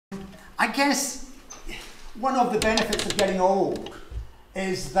I guess one of the benefits of getting old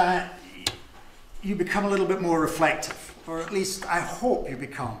is that you become a little bit more reflective, or at least I hope you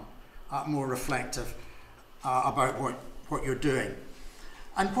become more reflective about what you're doing.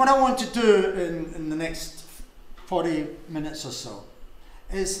 And what I want to do in the next 40 minutes or so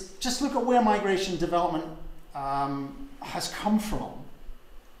is just look at where migration development has come from,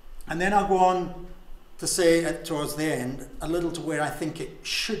 and then I'll go on to say towards the end a little to where I think it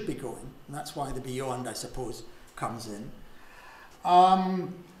should be going, and that's why the beyond, I suppose, comes in.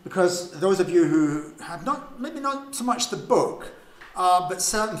 Because those of you who have maybe not so much the book, but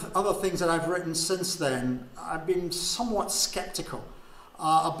certain other things that I've written since then, I've been somewhat skeptical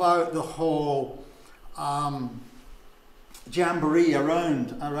about the whole jamboree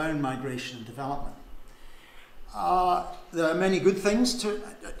around migration and development. There are many good things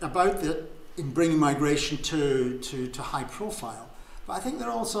about it in bringing migration to high profile, but I think there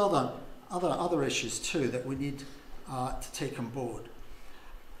are also other issues too that we need to take on board.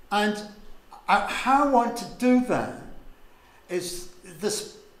 And how I want to do that is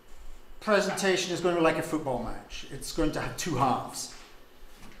this presentation is going to be like a football match. It's going to have two halves.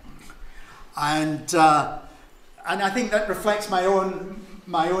 And I think that reflects my own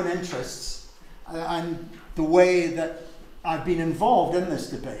interests and the way that I've been involved in this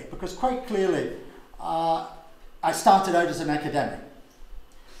debate, because quite clearly I started out as an academic,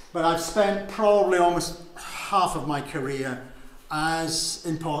 but I've spent probably almost half of my career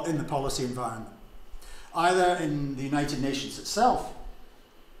in the policy environment, either in the United Nations itself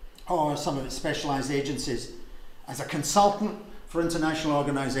or some of its specialized agencies, as a consultant for international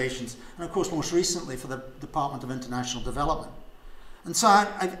organizations, and of course most recently for the Department of International Development. And so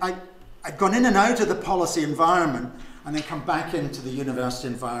I've gone in and out of the policy environment and then come back into the university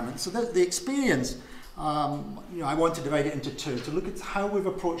environment. So the experience, I want to divide it into two, to look at how we've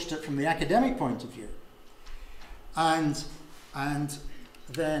approached it from the academic point of view, and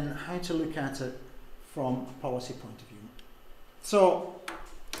then how to look at it from a policy point of view. So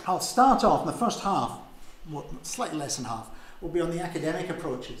I'll start off in the first half, slightly less than half, will be on the academic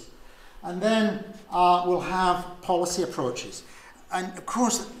approaches. And then we'll have policy approaches. And of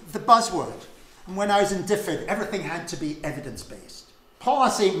course, the buzzword. And when I was in DFID, everything had to be evidence-based.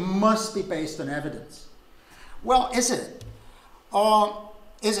 Policy must be based on evidence. Well, is it? Or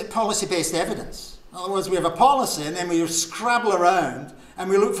is it policy-based evidence? In other words, we have a policy and then we scrabble around and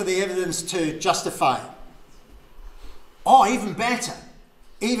we look for the evidence to justify it. Or even better,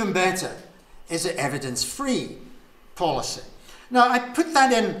 is it evidence-free policy? Now, I put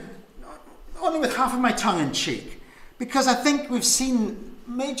that in only with half of my tongue in cheek, because I think we've seen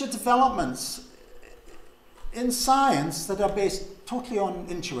major developments in science that are based totally on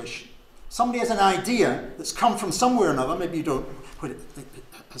intuition. Somebody has an idea that's come from somewhere or another, maybe you don't put it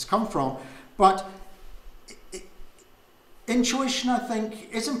has come from, but intuition, I think,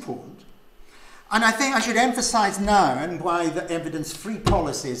 is important. And I think I should emphasize now, and why the evidence-free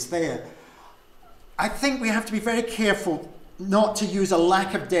policy is there, I think we have to be very careful not to use a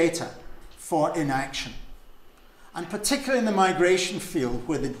lack of data for inaction. And particularly in the migration field,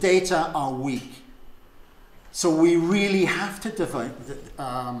 where the data are weak. So we really have to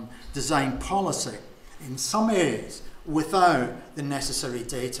design policy in some areas without the necessary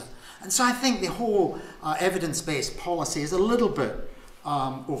data. And so I think the whole evidence-based policy is a little bit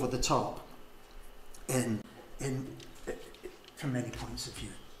over the top from many points of view.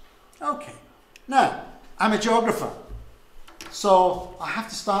 Okay, now I'm a geographer, so I have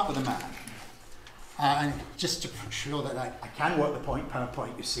to start with a map. And just to show that I can work the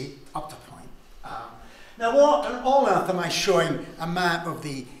PowerPoint, you see, up to point. Now, what on all earth am I showing a map of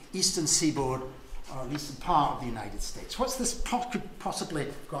the eastern seaboard, or at least a part of the United States? What's this possibly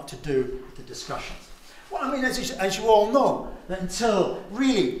got to do with the discussions? Well, I mean, as you all know, that until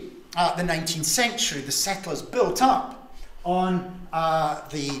really the 19th century, the settlers built up on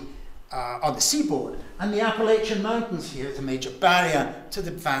the seaboard, and the Appalachian Mountains here is a major barrier to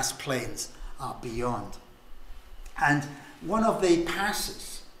the vast plains beyond. And one of the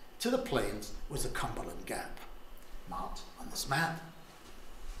passes to the plains was the Cumberland Gap, marked on this map,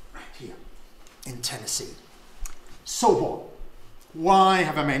 right here in Tennessee. So what? Why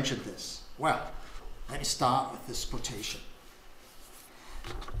have I mentioned this? Well, let me start with this quotation.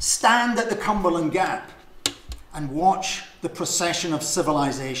 Stand at the Cumberland Gap and watch the procession of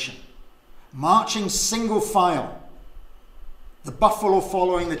civilization, marching single file, the buffalo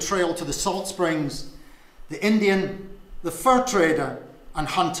following the trail to the salt springs, the Indian, the fur trader and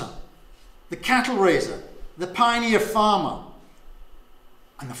hunter, the cattle raiser, the pioneer farmer,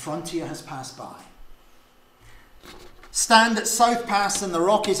 and the frontier has passed by. stand at South Pass in the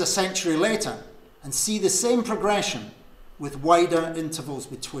Rockies a century later and see the same progression with wider intervals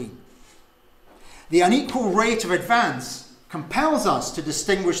between. The unequal rate of advance compels us to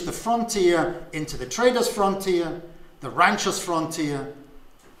distinguish the frontier into the trader's frontier, the rancher's frontier,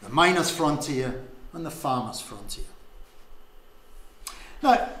 the miner's frontier, and the farmer's frontier.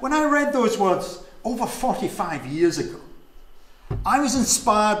 Now, when I read those words over 45 years ago, I was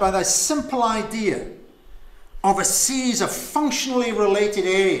inspired by the simple idea of a series of functionally related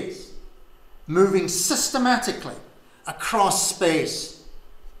areas moving systematically across space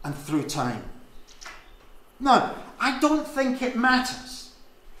and through time. Now, I don't think it matters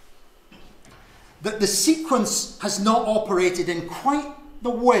that the sequence has not operated in quite the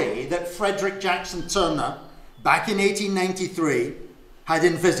way that Frederick Jackson Turner, back in 1893, had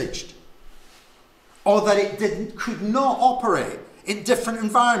envisaged, or that it could not operate in different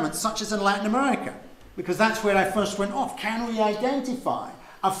environments, such as in Latin America, because that's where I first went off. Can we identify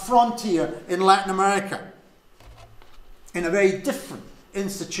a frontier in Latin America in a very different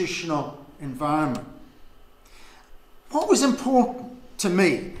institutional environment? What was important to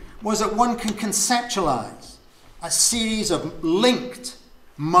me was that one can conceptualize a series of linked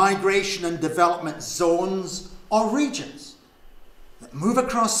migration and development zones or regions that move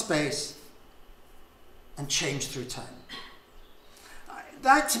across space and change through time.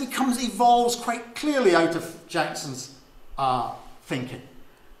 That evolves quite clearly out of Jackson's thinking.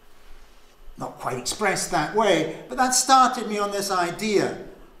 Not quite expressed that way, but that started me on this idea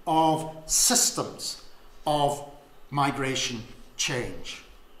of systems of migration change.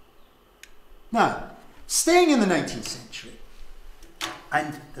 Now, staying in the 19th century,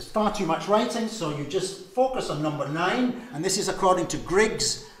 and there's far too much writing, so you just focus on number 9, and this is according to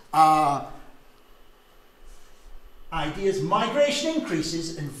Griggs' ideas. Migration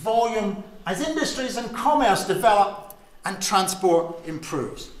increases in volume as industries and commerce develop and transport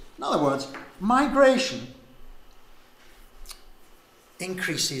improves. In other words, migration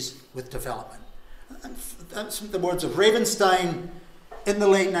increases with development. And that's the words of Ravenstein in the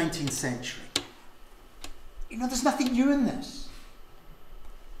late 19th century. You know, there's nothing new in this.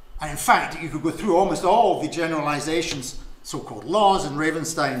 And in fact, you could go through almost all the generalizations, so-called laws, in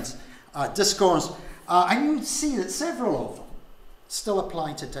Ravenstein's discourse, and you would see that several of them still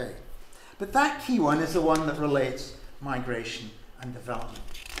apply today. But that key one is the one that relates migration and development.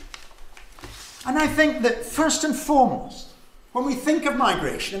 And I think that first and foremost, when we think of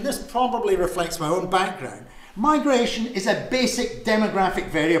migration, and this probably reflects my own background, migration is a basic demographic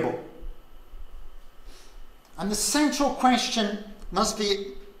variable. And the central question must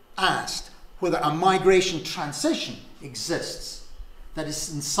be asked whether a migration transition exists that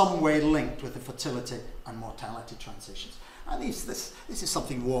is in some way linked with the fertility and mortality transitions. And this is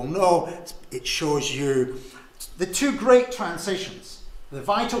something we all know. It shows you the two great transitions, the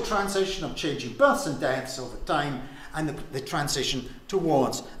vital transition of changing births and deaths over time, and the transition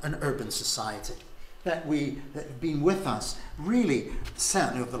towards an urban society that have been with us really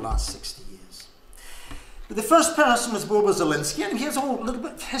certainly over the last 60 years. But the first person was Bobo Zielinski, and here's a little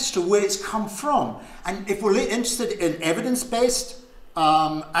bit of history where it's come from. And if we're interested in evidence-based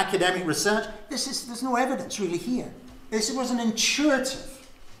academic research, there's no evidence really here. This was an intuitive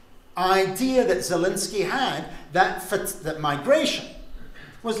idea that Zielinski had that migration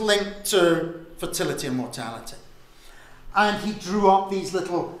was linked to fertility and mortality. And he drew up these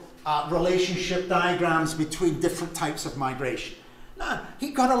little relationship diagrams between different types of migration. Now, he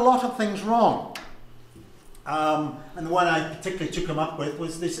got a lot of things wrong. And the one I particularly took him up with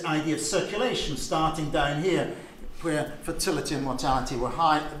was this idea of circulation starting down here, where fertility and mortality were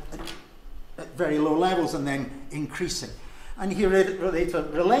high at very low levels and then increasing. And he later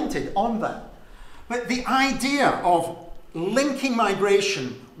relented on that. But the idea of linking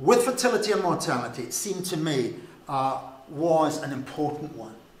migration with fertility and mortality, it seemed to me, was an important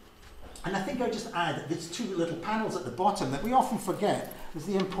one. And I think I'll just add that these two little panels at the bottom that we often forget is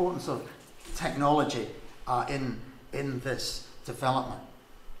the importance of technology in this development.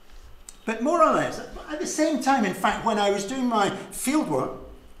 But more or less, at the same time, in fact, when I was doing my fieldwork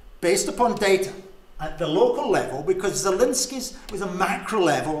based upon data at the local level, because Zielinski's was a macro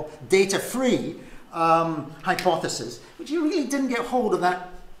level, data-free hypothesis, which you really didn't get hold of that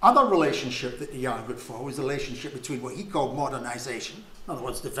other relationship that he argued for, was the relationship between what he called modernization, in other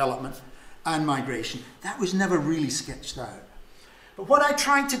words, development, and migration. That was never really sketched out. But what I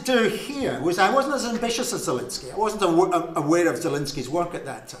tried to do here was, I wasn't as ambitious as Zielinski. I wasn't aware of Zielinski's work at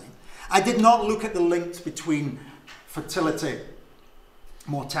that time. I did not look at the links between fertility,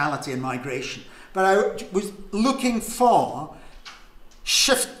 mortality, and migration. But I was looking for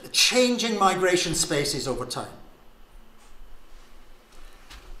changing migration spaces over time.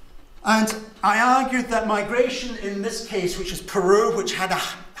 And I argued that migration in this case, which is Peru, which had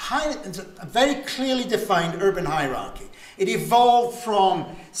a very clearly defined urban hierarchy, it evolved from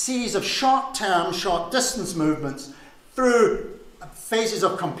a series of short-term, short-distance movements through phases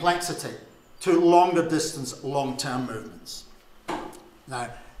of complexity to longer-distance, long-term movements. Now,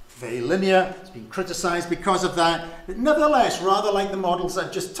 very linear, it's been criticized because of that, but nevertheless, rather like the models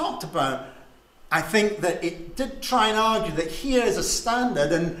I've just talked about, I think that it did try and argue that here is a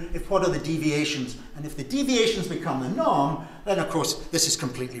standard, and what are the deviations? And if the deviations become the norm, then of course this is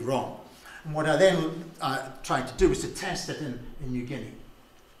completely wrong. And what I then tried to do was to test it in New Guinea.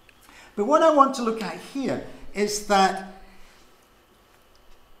 But what I want to look at here is that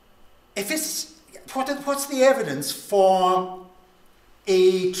if it's, what's the evidence for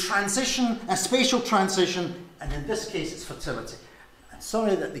a transition, a spatial transition, and in this case it's fertility.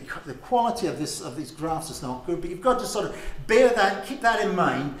 Sorry that the quality of these graphs is not good, but you've got to sort of bear that, keep that in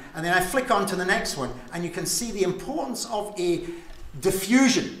mind, and then I flick on to the next one, and you can see the importance of a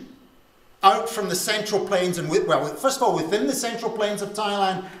diffusion out from the central plains, and well, first of all within the central plains of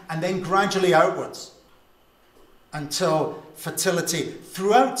Thailand, and then gradually outwards until fertility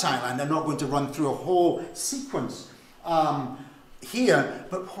throughout Thailand. I'm not going to run through a whole sequence here,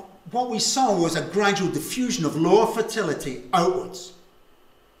 but what we saw was a gradual diffusion of lower fertility outwards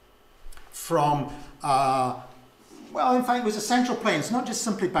from, well, in fact, it was the central plains, not just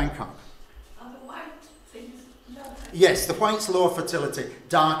simply Bangkok. Are the white things lower? Yes, the white's lower fertility,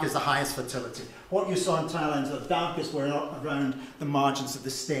 dark is the highest fertility. What you saw in Thailand, the darkest were around the margins of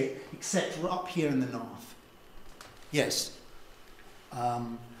the state, except up here in the north. Yes.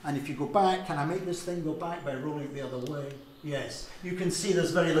 And if you go back, can I make this thing go back by rolling it the other way? Yes. You can see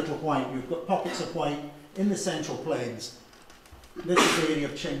there's very little white. You've got pockets of white in the central plains. This is the area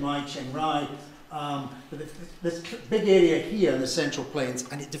of Chiang Rai. But this big area here in the central plains,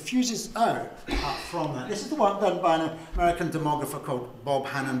 and it diffuses out from that. This is the work done by an American demographer called Bob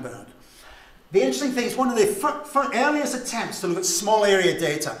Hannenberg. The interesting thing is one of the earliest attempts to look at small area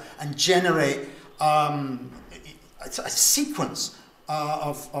data and generate a sequence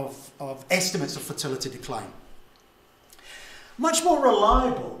of estimates of fertility decline. Much more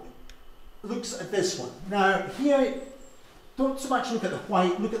reliable looks at this one. Now here, don't so much look at the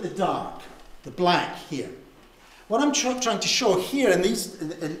white, look at the dark, the black here. What I'm trying to show here in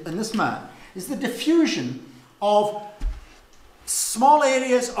this map is the diffusion of small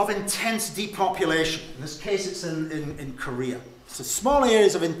areas of intense depopulation. In this case it's in Korea. So small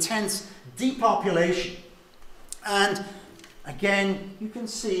areas of intense depopulation. And again, you can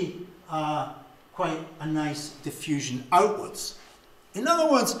see quite a nice diffusion outwards. In other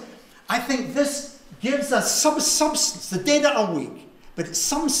words, I think this gives us some substance. The data are weak, but it's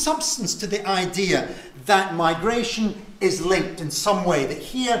some substance to the idea that migration is linked in some way, that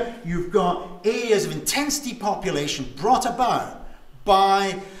here you've got areas of intense depopulation brought about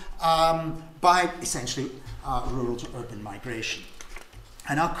by essentially rural to urban migration.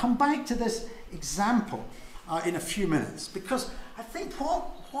 And I'll come back to this example in a few minutes, because I think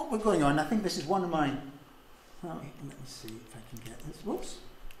what we're going on, I think this is one of my, well, let me see if I can get this, whoops.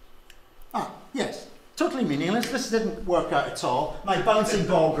 Yes, totally meaningless, this didn't work out at all, my bouncing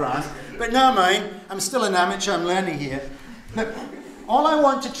ball graph, but never mind, I'm still an amateur, I'm learning here. But all I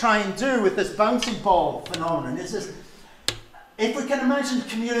want to try and do with this bouncing ball phenomenon is this, if we can imagine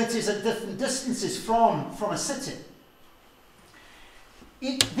communities at different distances from a city,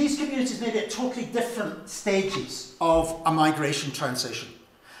 these communities may be at totally different stages of a migration transition.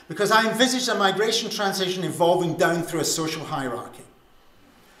 Because I envisage a migration transition evolving down through a social hierarchy.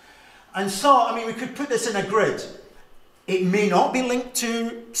 And so, I mean, we could put this in a grid. It may not be linked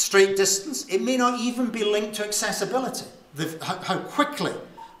to straight distance. It may not even be linked to accessibility. How quickly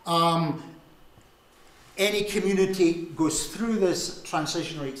any community goes through this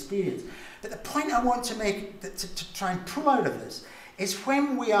transitionary experience. But the point I want to make, to try and pull out of this, is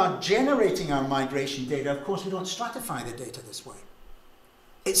when we are generating our migration data, of course we don't stratify the data this way.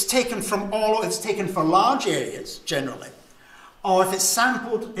 It's taken from it's taken for large areas, generally, or if it's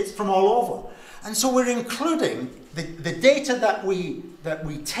sampled, it's from all over. And so we're including, the data that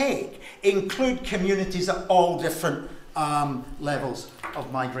we take include communities at all different levels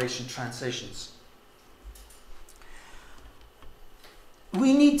of migration transitions.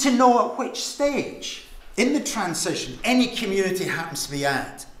 We need to know at which stage in the transition any community happens to be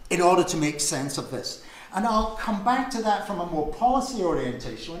at in order to make sense of this. And I'll come back to that from a more policy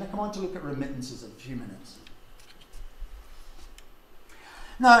orientation when I come on to look at remittances in a few minutes.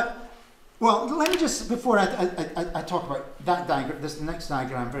 Now, well, let me just, before I talk about that diagram, this next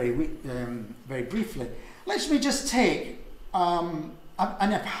diagram very briefly, let me just take a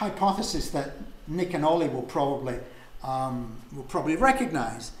a hypothesis that Nick and Ollie will probably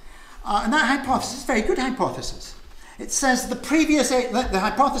recognise. And that hypothesis is a very good hypothesis. It says the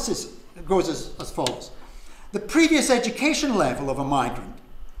hypothesis goes as follows. The previous education level of a migrant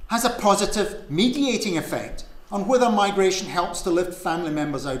has a positive mediating effect on whether migration helps to lift family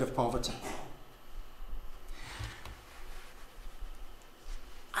members out of poverty.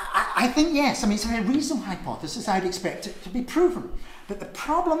 I think yes. I mean, it's a very reasonable hypothesis. I'd expect it to be proven. But the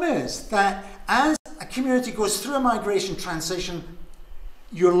problem is that as a community goes through a migration transition,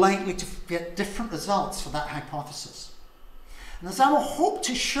 you're likely to get different results for that hypothesis. And as I will hope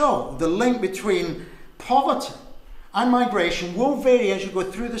to show, the link between poverty and migration will vary as you go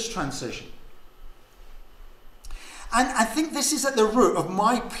through this transition. And I think this is at the root of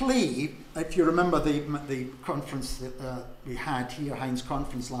my plea. If you remember the conference that we had here, Heinz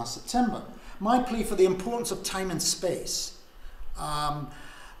Conference last September, my plea for the importance of time and space. I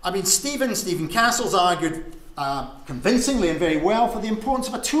mean, Stephen Castles argued convincingly and very well for the importance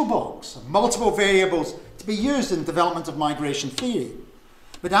of a toolbox of multiple variables to be used in the development of migration theory.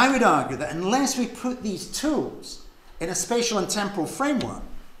 But I would argue that unless we put these tools in a spatial and temporal framework,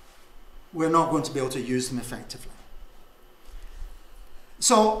 we're not going to be able to use them effectively.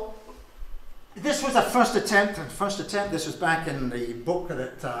 So this was a first attempt. This was back in the book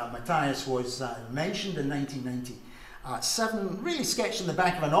that Matthias was mentioned in 1997, really sketched in the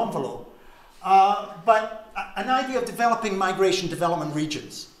back of an envelope. But an idea of developing migration development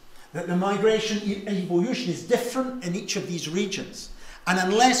regions. That the migration evolution is different in each of these regions. And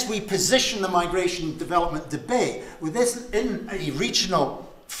unless we position the migration development debate with this in a regional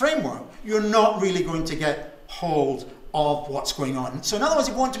framework, you're not really going to get hold of what's going on. So in other words,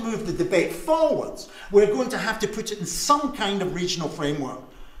 if we want to move the debate forwards, we're going to have to put it in some kind of regional framework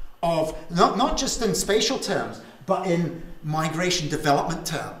of not just in spatial terms, but in migration development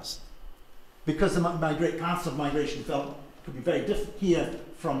terms. Because the paths of migration development could be very different here,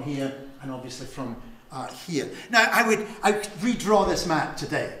 from here, and obviously from here. Now, I would redraw this map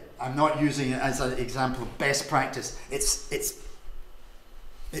today. I'm not using it as an example of best practice. It's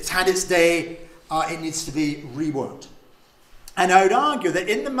had its day. It needs to be reworked. And I would argue that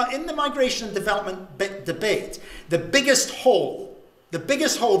in the migration and development debate, the biggest hole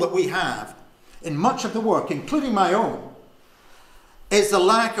that we have in much of the work, including my own, is the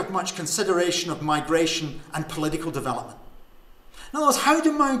lack of much consideration of migration and political development. In other words, how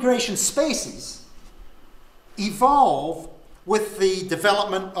do migration spaces evolve with the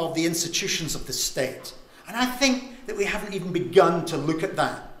development of the institutions of the state? And I think that we haven't even begun to look at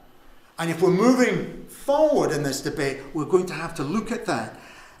that. And if we're moving forward in this debate, we're going to have to look at that,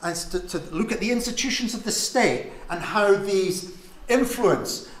 and to look at the institutions of the state and how these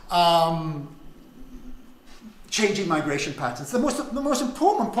influence changing migration patterns. The most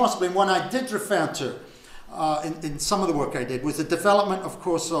important one, possibly, and one I did refer to in some of the work I did, was the development, of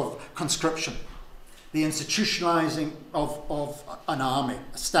course, of conscription, the institutionalizing of an army,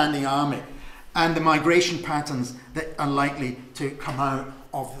 a standing army, and the migration patterns that are likely to come out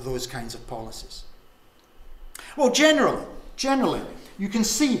of those kinds of policies. Well, generally, you can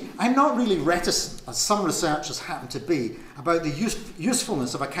see I'm not really reticent, as some researchers happen to be, about the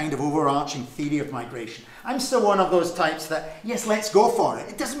usefulness of a kind of overarching theory of migration. I'm still one of those types that, yes, let's go for it.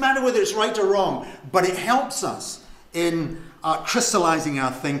 It doesn't matter whether it's right or wrong, but it helps us in crystallizing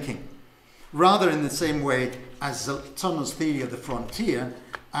our thinking, rather in the same way as Turner's theory of the frontier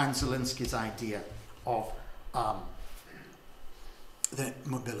and Zielinski's idea of the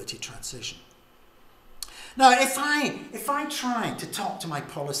mobility transition. Now, if I try to talk to my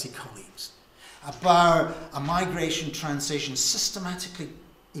policy colleagues about a migration transition systematically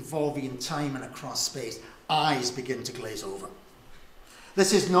evolving in time and across space, eyes begin to glaze over.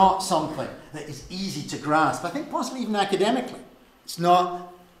 This is not something that is easy to grasp. I think possibly even academically. It's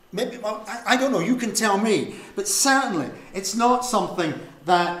not, maybe, well, I don't know, you can tell me, but certainly it's not something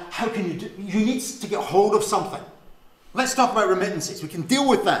that, how can you do, you need to get hold of something. Let's talk about remittances. We can deal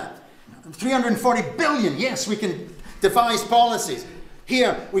with that. 340 billion, yes, we can devise policies.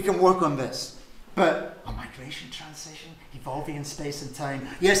 Here, we can work on this. But a migration transition, evolving in space and time.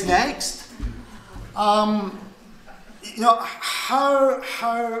 Yes, next. You know,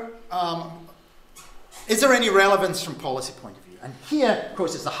 is there any relevance from policy point of view? And here, of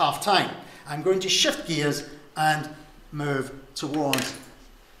course, it's the half time. I'm going to shift gears and move towards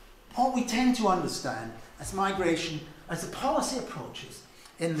what we tend to understand as migration, as the policy approaches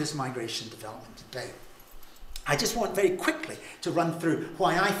in this migration development debate. I just want very quickly to run through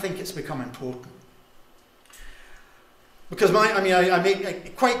why I think it's become important. Because I make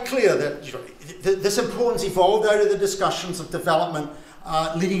it quite clear that this importance evolved out of the discussions of development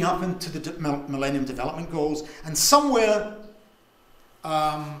leading up into the Millennium Development Goals, and somewhere,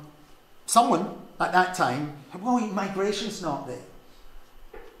 someone at that time, well, migration's not there.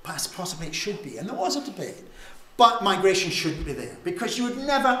 Possibly it should be, and there was a debate. But migration shouldn't be there, because you would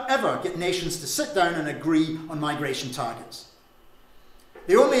never, ever get nations to sit down and agree on migration targets.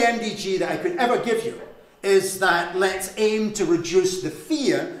 The only MDG that I could ever give you is that let's aim to reduce the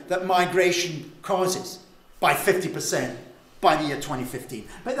fear that migration causes by 50% by the year 2015.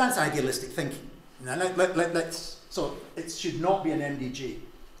 But that's idealistic thinking. So it should not be an MDG.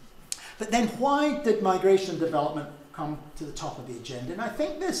 But then why did migration and development come to the top of the agenda? And I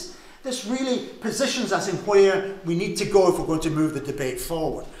think this really positions us in where we need to go if we're going to move the debate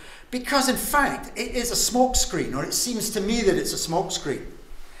forward. Because in fact, it is a smokescreen, or it seems to me that it's a smokescreen.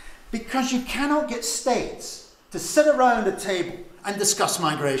 Because you cannot get states to sit around a table and discuss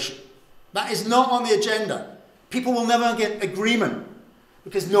migration. That is not on the agenda. People will never get agreement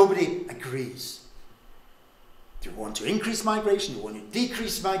because nobody agrees. Do you want to increase migration? Do you want to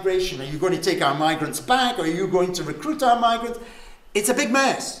decrease migration? Are you going to take our migrants back? Are you going to recruit our migrants? It's a big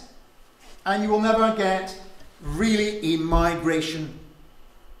mess. And you will never get really a migration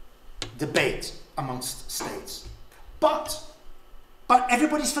debate amongst states. But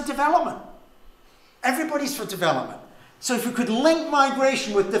everybody's for development. Everybody's for development. So if we could link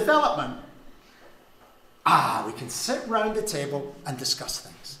migration with development, we can sit round the table and discuss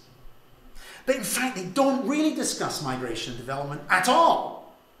things. But in fact, they don't really discuss migration and development at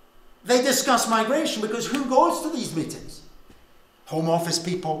all. They discuss migration because who goes to these meetings? Home Office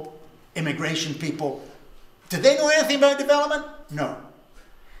people, immigration people. Do they know anything about development? No.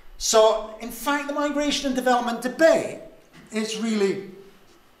 So, in fact, the migration and development debate is really,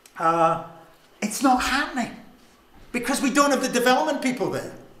 it's not happening because we don't have the development people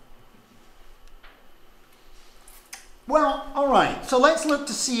there. Well, all right, so let's look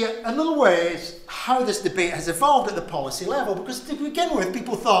to see a little ways how this debate has evolved at the policy level, because to begin with,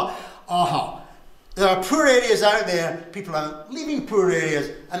 people thought, there are poor areas out there, people are leaving poor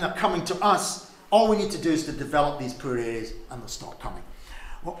areas, and they're coming to us. All we need to do is to develop these poor areas, and they'll stop coming.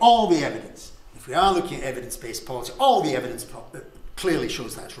 Well, all the evidence, if we are looking at evidence-based policy, all the evidence clearly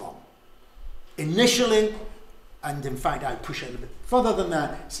shows that's wrong. Initially, and in fact, I push it a little bit further than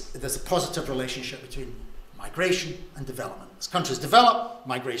that, there's a positive relationship between migration and development. As countries develop,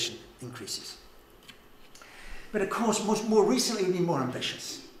 migration increases. But of course, more recently, we've been more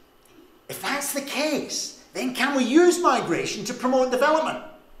ambitious. If that's the case, then can we use migration to promote development?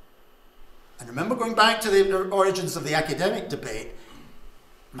 And remember, going back to the origins of the academic debate,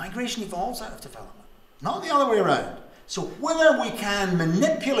 migration evolves out of development, not the other way around. So whether we can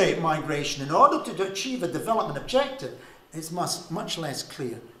manipulate migration in order to achieve a development objective is much less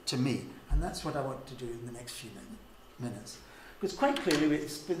clear to me. And that's what I want to do in the next few minutes. Because quite clearly,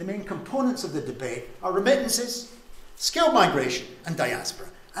 the main components of the debate are remittances, skilled migration, and diaspora.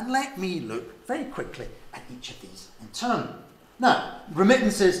 And let me look very quickly at each of these in turn. Now,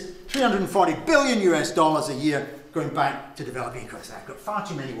 remittances, $340 billion a year going back to developing countries. I've got far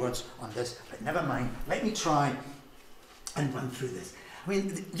too many words on this, but never mind. Let me try and run through this. I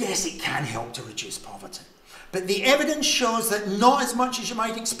mean, yes, it can help to reduce poverty. But the evidence shows that not as much as you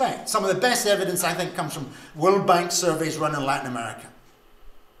might expect. Some of the best evidence, I think, comes from World Bank surveys run in Latin America.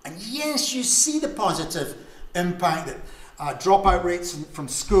 And yes, you see the positive impact that dropout rates from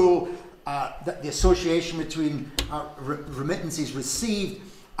school, that the association between remittances received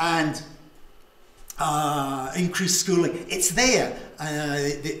and increased schooling. It's there.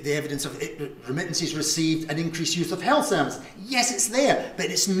 The evidence of remittances received and increased use of health services. Yes, it's there, but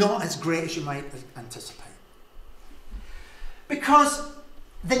it's not as great as you might anticipate. Because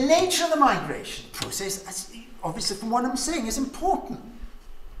the nature of the migration process, obviously from what I'm saying, is important.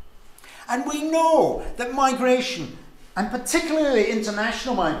 And we know that migration, and particularly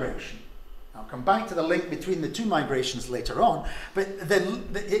international migration, I'll come back to the link between the two migrations later on, but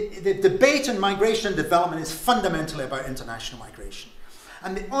the debate on migration and development is fundamentally about international migration.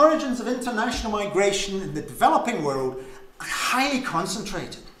 And the origins of international migration in the developing world are highly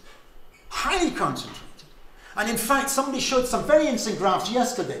concentrated. Highly concentrated. And in fact, somebody showed some very interesting graphs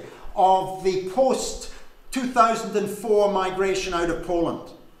yesterday of the post-2004 migration out of Poland.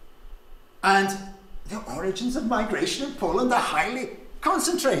 And the origins of migration in Poland are highly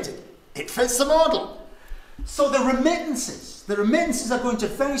concentrated. It fits the model. So the remittances are going to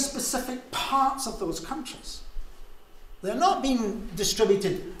very specific parts of those countries. They're not being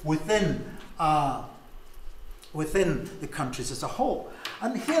distributed within the countries as a whole.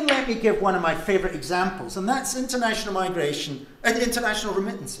 And here let me give one of my favorite examples, and that's international migration and international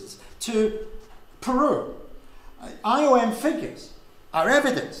remittances to Peru. IOM figures our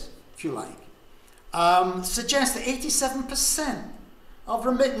evidence, if you like, suggests that 87% of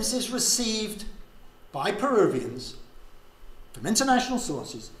remittances received by Peruvians from international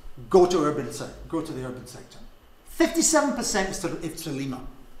sources go to the urban sector. 57% is to Lima.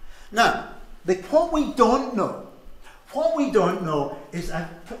 Now, what we don't know is, I've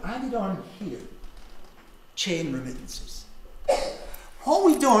added on here, chain remittances. What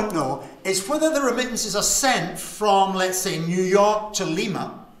we don't know is whether the remittances are sent from, let's say, New York to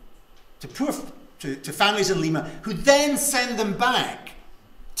Lima, to families in Lima, who then send them back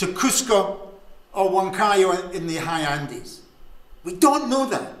to Cusco or Huancayo in the high Andes. We don't know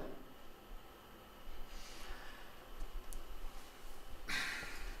that.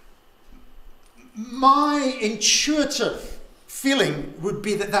 My intuitive feeling would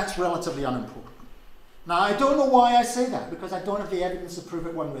be that that's relatively unimportant. Now, I don't know why I say that, because I don't have the evidence to prove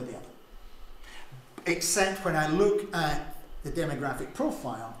it one way or the other. Except when I look at the demographic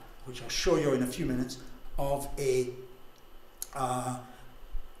profile, which I'll show you in a few minutes, of a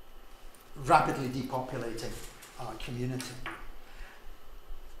rapidly depopulating community.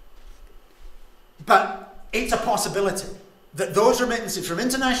 But it's a possibility that those remittances from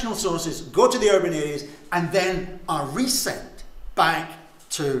international sources go to the urban areas and then are resent back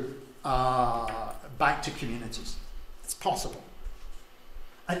to communities. It's possible.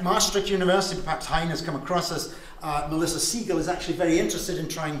 At Maastricht University, perhaps Hein has come across this, Melissa Siegel is actually very interested in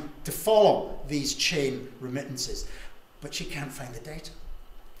trying to follow these chain remittances, but she can't find the data.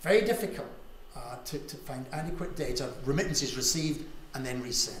 Very difficult to find adequate data, remittances received and then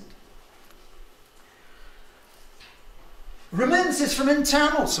resent. Remittances from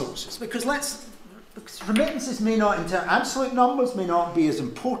internal sources, because remittances may not, absolute numbers may not be as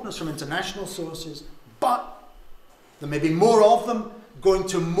important as from international sources, but there may be more of them going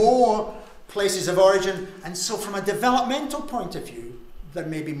to more places of origin, and so from a developmental point of view, they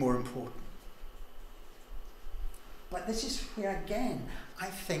may be more important. But this is where, again, I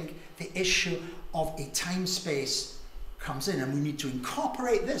think the issue of a time-space comes in, and we need to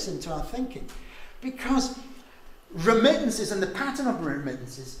incorporate this into our thinking. Because remittances and the pattern of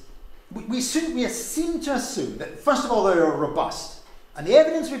remittances, we seem to assume that, first of all, they are robust. And the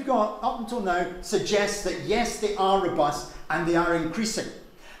evidence we've got up until now suggests that, yes, they are robust and they are increasing.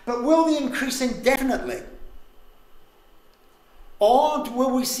 But will they increase indefinitely? Or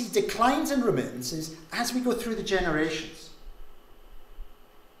will we see declines in remittances as we go through the generations?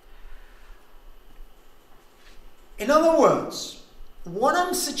 In other words, what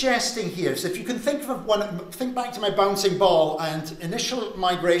I'm suggesting here is, if you can think back to my bouncing ball and initial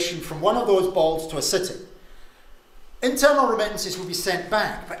migration from one of those balls to a city, internal remittances will be sent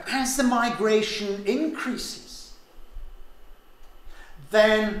back, but as the migration increases,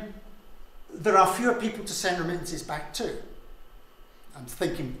 then there are fewer people to send remittances back to. I'm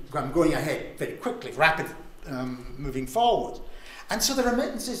going ahead very quickly, moving forward. And so the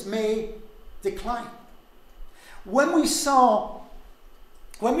remittances may decline. When we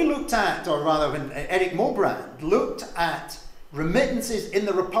looked at, or rather when Eric Mobrand looked at remittances in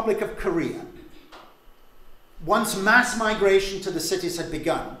the Republic of Korea, once mass migration to the cities had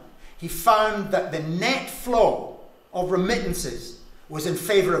begun, he found that the net flow of remittances was in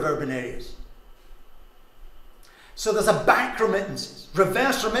favor of urban areas. So there's a back remittances,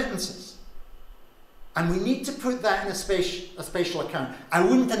 reverse remittances. And we need to put that in a spatial account. I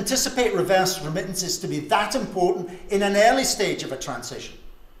wouldn't anticipate reverse remittances to be that important in an early stage of a transition.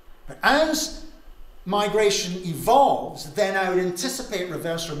 But as migration evolves, then I would anticipate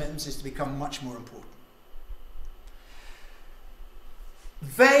reverse remittances to become much more important.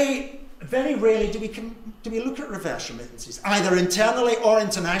 Very, very rarely do we look at reverse remittances, either internally or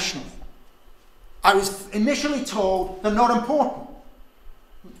internationally. I was initially told they're not important.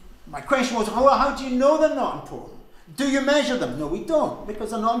 My question was, how do you know they're not important? Do you measure them? No, we don't,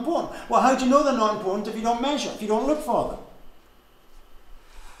 because they're not important. Well, how do you know they're not important if you don't measure, if you don't look for them?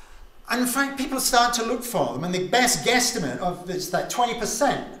 And in fact, people start to look for them, and the best guesstimate of this, that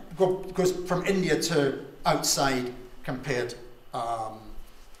 20% goes from India to outside compared,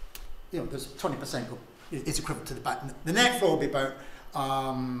 there's 20% is equivalent to the back. The net flow will be about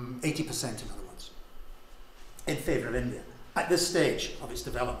 80%, in other words, in favour of India at this stage of its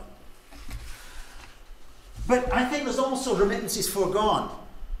development. But I think there's also remittances foregone,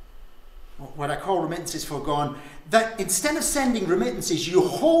 what I call remittances foregone, that instead of sending remittances, you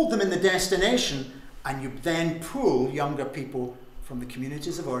hold them in the destination and you then pull younger people from the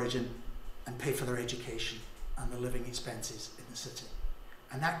communities of origin and pay for their education and their living expenses in the city.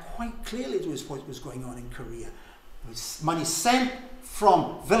 And that quite clearly was what was going on in Korea. There was money sent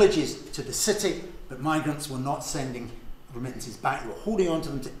from villages to the city, but migrants were not sending remittances back. They were holding on to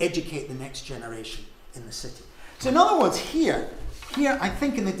them to educate the next generation in the city. So in other words, here I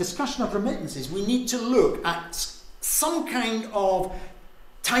think in the discussion of remittances, we need to look at some kind of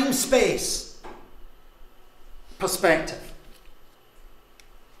time-space perspective.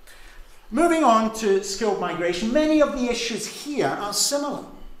 Moving on to skilled migration, many of the issues here are similar.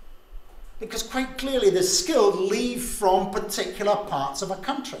 Because quite clearly the skilled leave from particular parts of a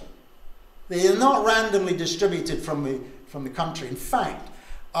country. They are not randomly distributed from the country. In fact,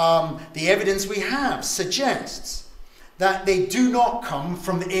 the evidence we have suggests that they do not come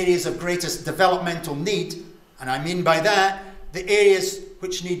from the areas of greatest developmental need, and I mean by that, the areas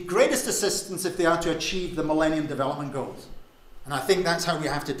which need greatest assistance if they are to achieve the Millennium Development Goals. And I think that's how we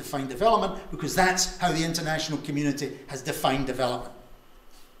have to define development, because that's how the international community has defined development.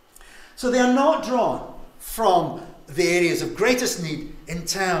 So they are not drawn from the areas of greatest need in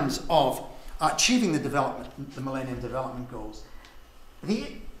terms of achieving the Millennium Development Goals.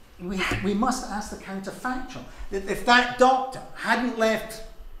 We must ask the counterfactual. That if that doctor hadn't left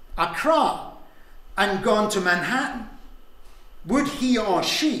Accra and gone to Manhattan, would he or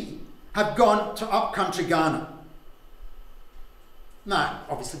she have gone to upcountry Ghana? Now,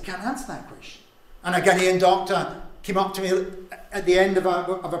 obviously can't answer that question. And a Ghanaian doctor came up to me at the end of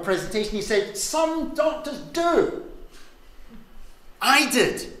a presentation. He said, some doctors do. I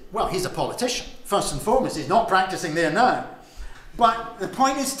did. Well, he's a politician, first and foremost. He's not practicing there now. But the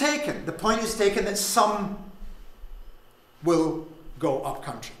point is taken. The point is taken that some will go up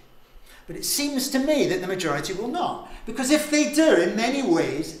country. But it seems to me that the majority will not. Because if they do, in many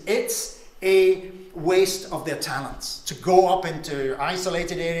ways, it's a waste of their talents to go up into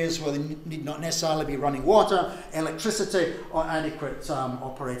isolated areas where they need not necessarily be running water, electricity, or adequate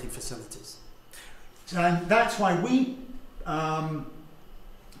operating facilities. And that's why we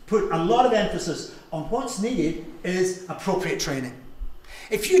put a lot of emphasis on what's needed is appropriate training.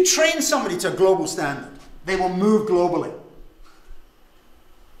 If you train somebody to a global standard, they will move globally.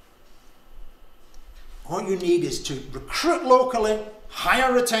 What you need is to recruit locally,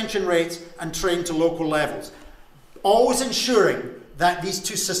 higher retention rates, and train to local levels. Always ensuring that these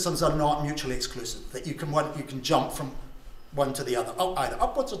two systems are not mutually exclusive, that you can jump from one to the other, either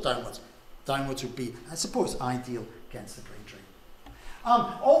upwards or downwards. Downwards would be, I suppose, ideal against the brain drain.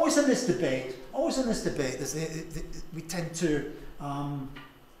 Always in this debate, we tend to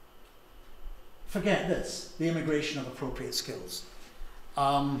forget this, the immigration of appropriate skills.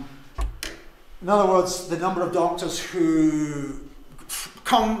 In other words, the number of doctors who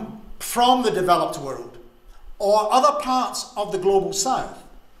come from the developed world or other parts of the global south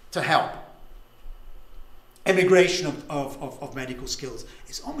to help. Immigration of medical skills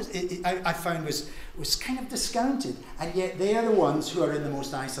is almost, I found was kind of discounted, and yet they are the ones who are in the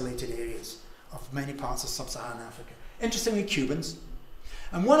most isolated areas of many parts of sub-Saharan Africa. Interestingly, Cubans.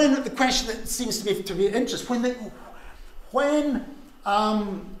 And one of the question that seems to be of interest, when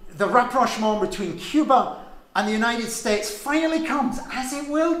the rapprochement between Cuba and the United States finally comes, as it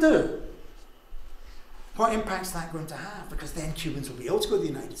will do, what impact is that going to have? Because then Cubans will be able to go to the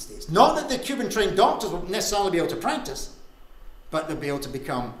United States. Not that the Cuban-trained doctors will necessarily be able to practice, but they'll be able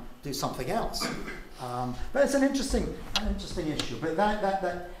to do something else. But it's an interesting issue. But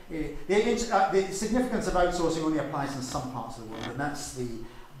the significance of outsourcing only applies in some parts of the world, and that's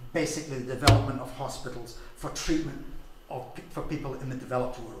basically the development of hospitals for treatment for people in the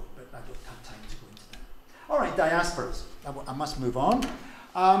developed world. But I don't have time to go into that. All right, diasporas. I must move on.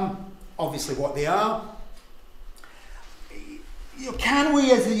 Obviously, what they are. Can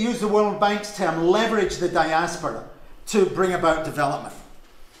we, as they use the World Bank's term, leverage the diaspora to bring about development?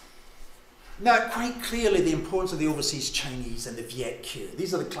 Now, quite clearly, the importance of the overseas Chinese and the Viet Kieu.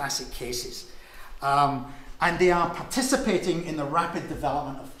 These are the classic cases. And they are participating in the rapid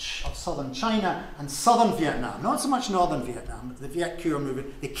development of southern China and southern Vietnam. Not so much northern Vietnam, but the Viet Kieu are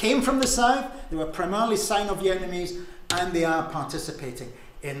moving. They came from the south, they were primarily Sino-Vietnamese, and they are participating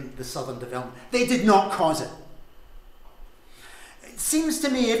in the southern development. They did not cause it. It seems to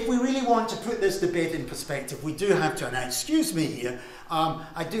me, if we really want to put this debate in perspective, we do have to, and excuse me here,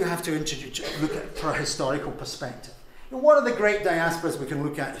 I do have to look at for a historical perspective. What are the great diasporas we can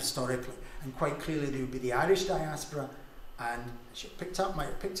look at historically? And quite clearly there would be the Irish diaspora, and as you might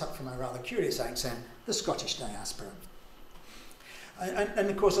have picked up from my rather curious accent, the Scottish diaspora. And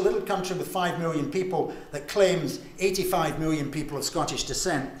of course, a little country with 5 million people that claims 85 million people of Scottish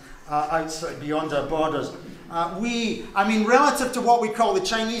descent outside beyond our borders. Relative to what we call the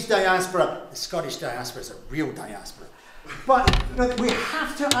Chinese diaspora, the Scottish diaspora is a real diaspora. But we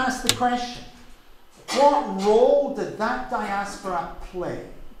have to ask the question, what role did that diaspora play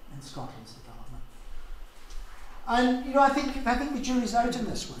in Scotland's And you know, I think the jury's out on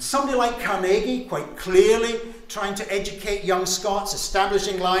this one. Somebody like Carnegie, quite clearly trying to educate young Scots,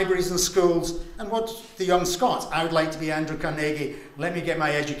 establishing libraries and schools. And what the young Scots? I would like to be Andrew Carnegie. Let me get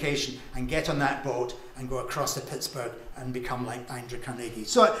my education and get on that boat and go across to Pittsburgh and become like Andrew Carnegie.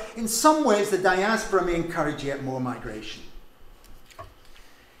 So in some ways, the diaspora may encourage yet more migration.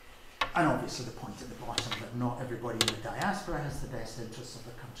 And obviously the point at the bottom that not everybody in the diaspora has the best interests of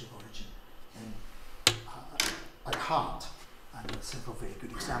the country of origin at heart, and there are several very good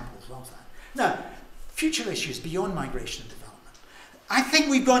examples of that. Now, future issues beyond migration and development. I think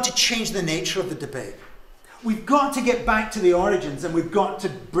we've got to change the nature of the debate. We've got to get back to the origins, and we've got to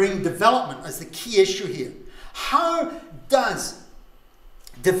bring development as the key issue here. How does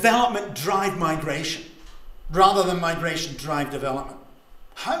development drive migration rather than migration drive development?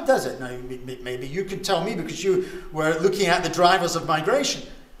 How does it? Now, maybe you can tell me because you were looking at the drivers of migration.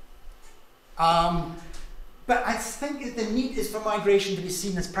 But I think the need is for migration to be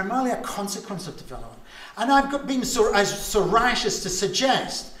seen as primarily a consequence of development. And I've been so rash as to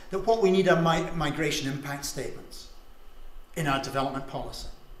suggest that what we need are migration impact statements in our development policy.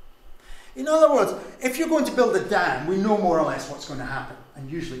 In other words, if you're going to build a dam, we know more or less what's going to happen. And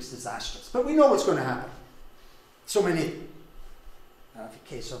usually it's disastrous, but we know what's going to happen. So many, the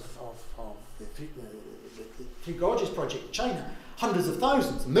case of the Three Gorges project in China, hundreds of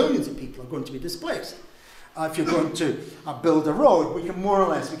thousands, millions of people are going to be displaced. If you're going to build a road, we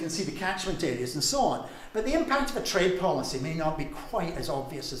can see the catchment areas and so on. But the impact of a trade policy may not be quite as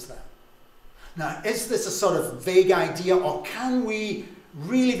obvious as that. Now, is this a sort of vague idea, or can we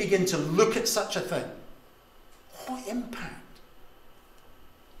really begin to look at such a thing? What impact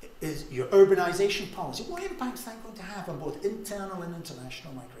is your urbanization policy? What impact is that going to have on both internal and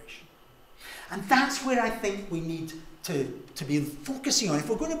international migration? And that's where I think we need to be focusing on. If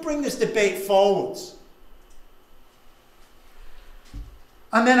we're going to bring this debate forwards.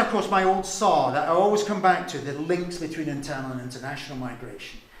 And then, of course, my old saw that I always come back to, the links between internal and international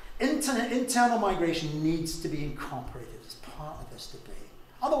migration. Internal migration needs to be incorporated as part of this debate.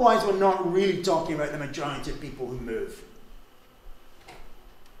 Otherwise, we're not really talking about the majority of people who move.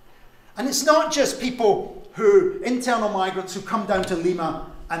 And it's not just people internal migrants who come down to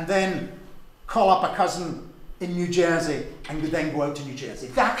Lima and then call up a cousin in New Jersey and then go out to New Jersey.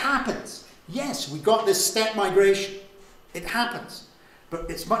 That happens. Yes, we got this step migration. It happens. But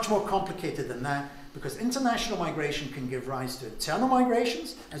it's much more complicated than that, because international migration can give rise to internal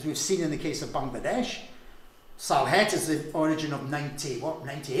migrations, as we've seen in the case of Bangladesh. Sylhet is the origin of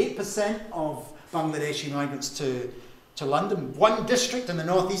 98% of Bangladeshi migrants to London. One district in the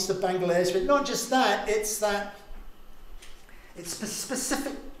northeast of Bangladesh, but not just that, it's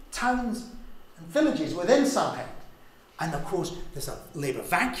specific towns and villages within Sylhet. And of course, there's a labour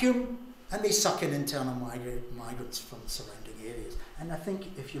vacuum, and they suck in internal migrants from the surrounding areas. And I think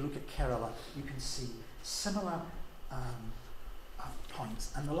if you look at Kerala, you can see similar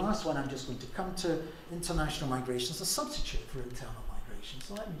points. And the last one I'm just going to come to, international migration is a substitute for internal migration.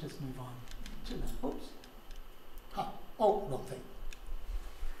 So let me just move on to that. Oops. Oh, wrong thing.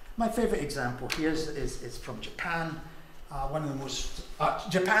 My favourite example here is from Japan. One of the most,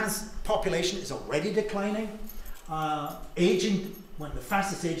 Japan's population is already declining. Aging, one of the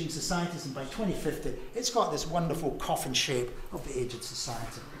fastest aging societies, and by 2050, it's got this wonderful coffin shape of the aged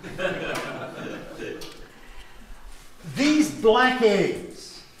society. These black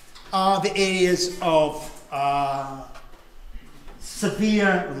areas are the areas of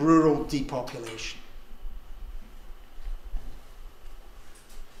severe rural depopulation.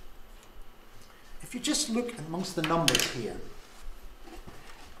 If you just look amongst the numbers here,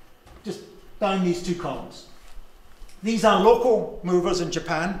 just down these two columns. These are local movers in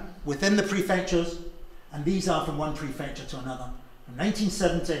Japan within the prefectures, and these are from one prefecture to another. From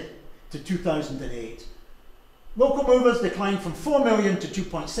 1970 to 2008, local movers declined from 4 million to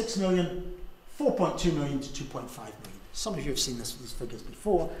 2.6 million, 4.2 million to 2.5 million. Some of you have seen these figures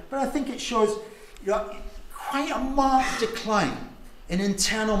before, but I think it shows quite a marked decline in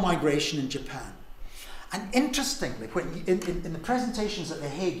internal migration in Japan. And interestingly, when in the presentations at The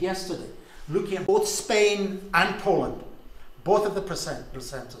Hague yesterday, looking at both Spain and Poland, both of the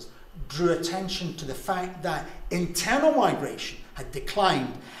presenters drew attention to the fact that internal migration had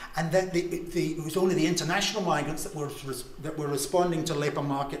declined, and that it was only the international migrants that were responding to labour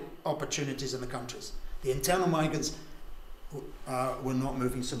market opportunities in the countries. The internal migrants were not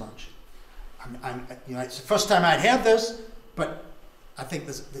moving so much. It's the first time I'd heard this, but I think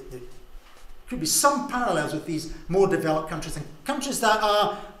there could be some parallels with these more developed countries, and countries that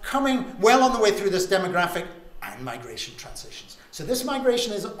are coming well on the way through this demographic and migration transitions. So this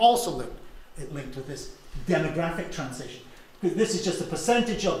migration is also linked with this demographic transition. Because this is just the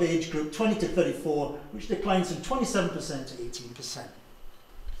percentage of the age group 20 to 34, which declines from 27% to 18%.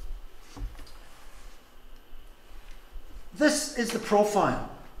 This is the profile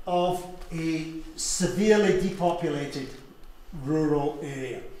of a severely depopulated rural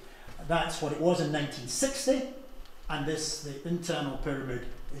area. That's what it was in 1960, and this, the internal pyramid,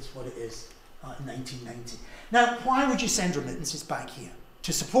 is what it is in 1990. Now, why would you send remittances back here?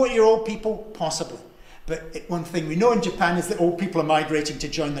 To support your old people? Possibly. But one thing we know in Japan is that old people are migrating to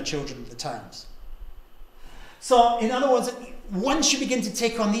join their children in the towns. So, in other words, once you begin to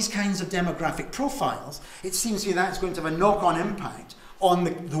take on these kinds of demographic profiles, it seems to me that's going to have a knock-on impact on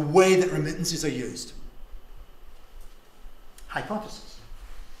the way that remittances are used. Hypothesis.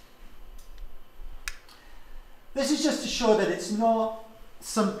 This is just to show that it's not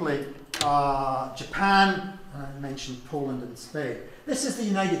simply Japan, I mentioned Poland and Spain. This is the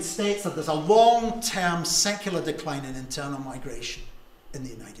United States, that there's a long-term secular decline in internal migration in the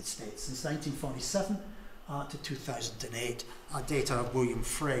United States since 1947 to 2008, data of William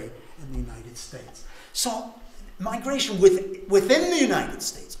Frey in the United States. So migration within the United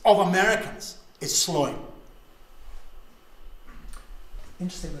States of Americans is slowing.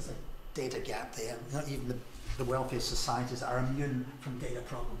 Interesting, there's a data gap there. Not even the wealthiest societies are immune from data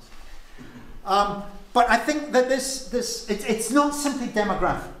problems. But I think that it's not simply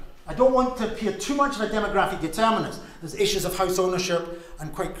demographic. I don't want to appear too much of a demographic determinist. There's issues of house ownership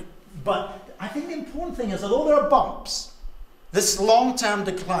but I think the important thing is, although there are bumps, this long-term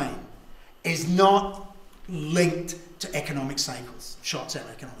decline is not linked to economic cycles, short-term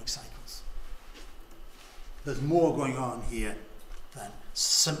economic cycles. There's more going on here than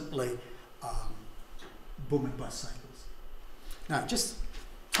simply boom and bust cycles. Now, just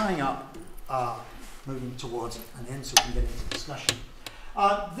tying up, moving towards an end so we can get into discussion.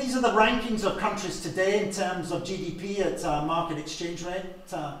 These are the rankings of countries today in terms of GDP at market exchange rate.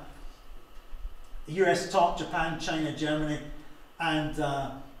 US top, Japan, China, Germany, and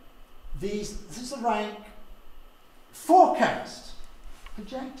this is the rank forecast,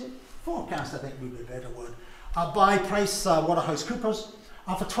 projected, forecast I think would be a better word, by PricewaterhouseCoopers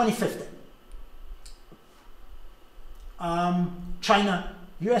for 2050. China,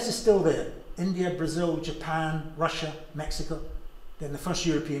 US is still there. India, Brazil, Japan, Russia, Mexico. Then the first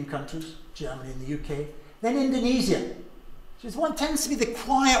European countries, Germany and the UK. Then Indonesia, which is tends to be the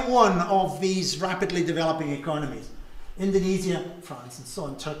quiet one of these rapidly developing economies. Indonesia, France, and so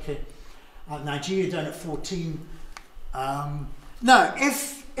on, Turkey. Nigeria down at 14. Now,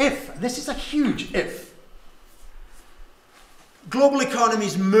 if, this is a huge if, global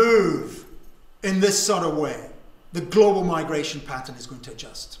economies move in this sort of way, the global migration pattern is going to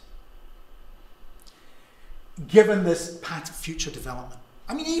adjust. Given this future development.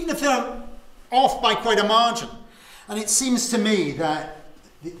 I mean, even if they're off by quite a margin, and it seems to me that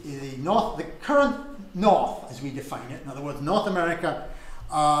the current North, as we define it, in other words, North America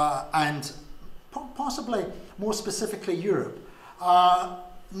and possibly more specifically Europe, are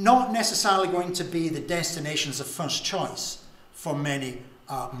not necessarily going to be the destinations of first choice for many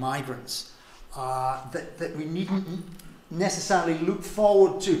migrants. That we needn't necessarily look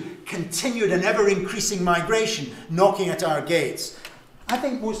forward to continued and ever-increasing migration knocking at our gates. I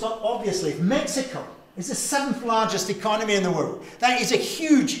think most obviously Mexico is the 7th largest economy in the world. That is a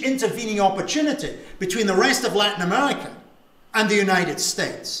huge intervening opportunity between the rest of Latin America and the United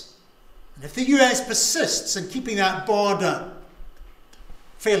States. And if the US persists in keeping that border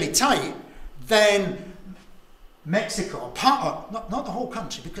fairly tight, then Mexico, not the whole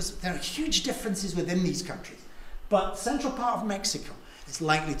country, because there are huge differences within these countries, but the central part of Mexico is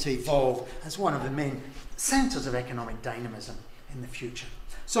likely to evolve as one of the main centers of economic dynamism in the future.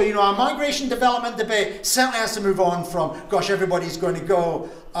 So, you know, our migration development debate certainly has to move on from, gosh, everybody's going to go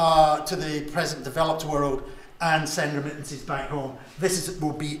to the present developed world and send remittances back home. This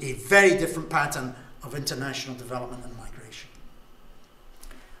will be a very different pattern of international development and migration.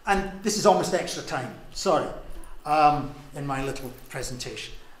 And this is almost extra time, sorry, in my little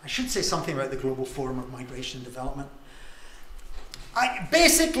presentation. I should say something about the Global Forum of Migration and Development.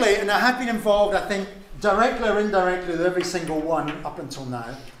 Basically, and I have been involved, I think, directly or indirectly with every single one up until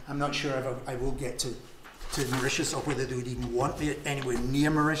now. I'm not sure if I will get to Mauritius or whether they would even want me anywhere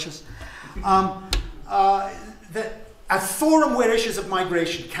near Mauritius. A forum where issues of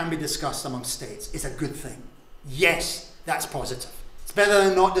migration can be discussed among states is a good thing. Yes, that's positive. It's better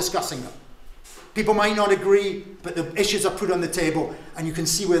than not discussing them. People might not agree, but the issues are put on the table and you can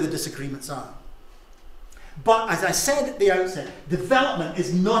see where the disagreements are. But as I said at the outset, development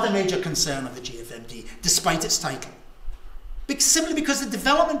is not a major concern of the GFMD, despite its title. Simply because the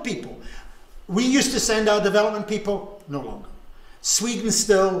development people We used to send our development people, no longer. Sweden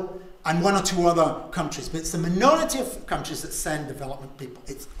still, and one or two other countries, but it's the minority of countries that send development people.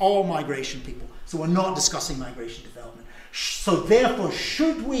 It's all migration people. So we're not discussing migration development. So therefore,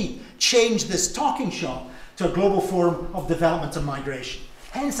 should we change this talking shop to a global forum of development and migration?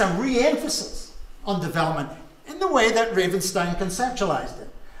 Hence a re-emphasis on development in the way that Ravenstein conceptualized it,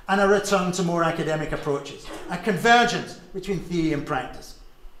 and a return to more academic approaches, a convergence between theory and practice,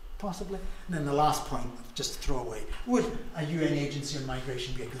 possibly. And then the last point, just to throw away, would a UN agency on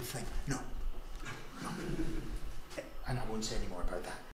migration be a good thing? No. No. And I won't say any more about that.